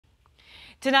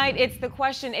Tonight, it's the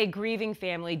question a grieving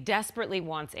family desperately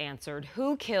wants answered.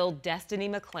 Who killed Destiny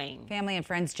McClain? Family and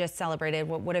friends just celebrated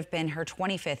what would have been her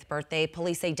 25th birthday.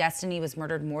 Police say Destiny was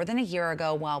murdered more than a year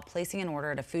ago while placing an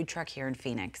order at a food truck here in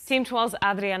Phoenix. Team 12's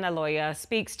Adriana Loya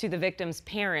speaks to the victim's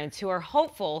parents who are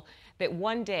hopeful that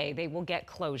one day they will get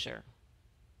closure.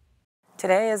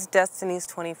 Today is Destiny's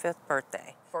 25th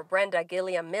birthday. For Brenda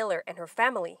Gilliam Miller and her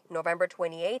family, November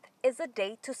 28th is a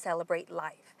day to celebrate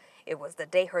life. It was the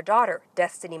day her daughter,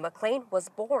 Destiny McClain, was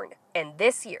born. And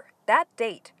this year, that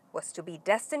date was to be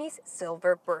Destiny's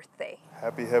silver birthday.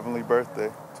 Happy heavenly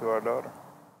birthday to our daughter.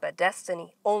 But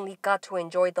Destiny only got to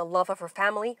enjoy the love of her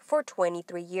family for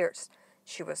 23 years.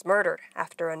 She was murdered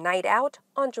after a night out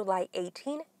on July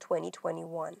 18,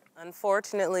 2021.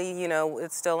 Unfortunately,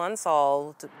 it's still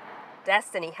unsolved.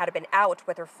 Destiny had been out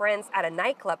with her friends at a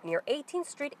nightclub near 18th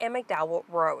Street and McDowell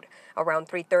Road. Around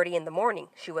 3:30 in the morning,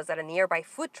 she was at a nearby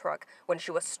food truck when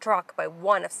she was struck by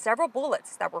one of several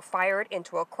bullets that were fired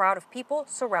into a crowd of people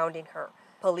surrounding her.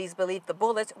 Police believe the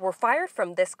bullets were fired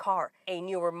from this car, a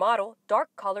newer model,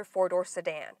 dark-colored four-door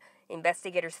sedan.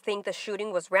 Investigators think the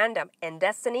shooting was random and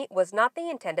Destiny was not the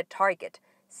intended target.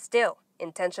 Still,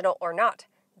 intentional or not,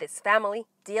 this family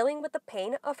dealing with the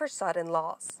pain of her sudden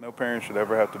loss. No parent should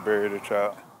ever have to bury their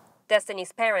child.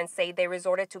 Destiny's parents say they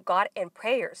resorted to God and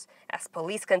prayers as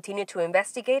police continue to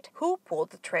investigate who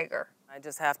pulled the trigger. I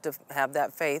just have to have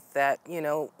that faith that,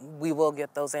 we will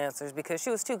get those answers because she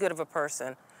was too good of a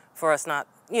person for us not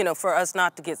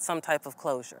to get some type of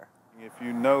closure. If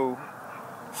you know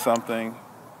something,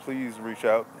 please reach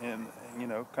out and,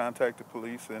 contact the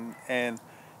police and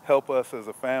help us as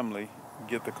a family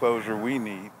get the closure we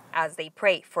need. As they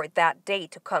pray for that day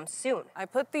to come soon. I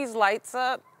put these lights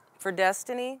up for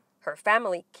Destiny. Her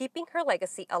family keeping her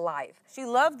legacy alive. She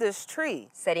loved this tree.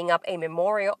 Setting up a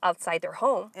memorial outside their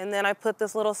home. And then I put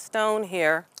this little stone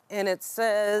here, and it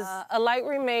says, a light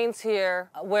remains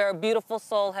here where a beautiful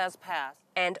soul has passed.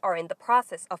 And are in the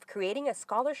process of creating a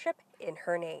scholarship in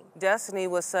her name. Destiny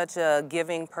was such a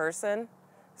giving person,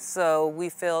 so we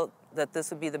felt that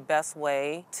this would be the best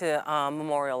way to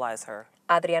memorialize her.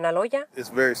 Adriana Loya. It's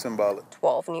very symbolic.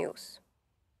 12 News.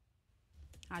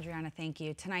 Adriana, thank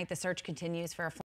you. Tonight, the search continues for a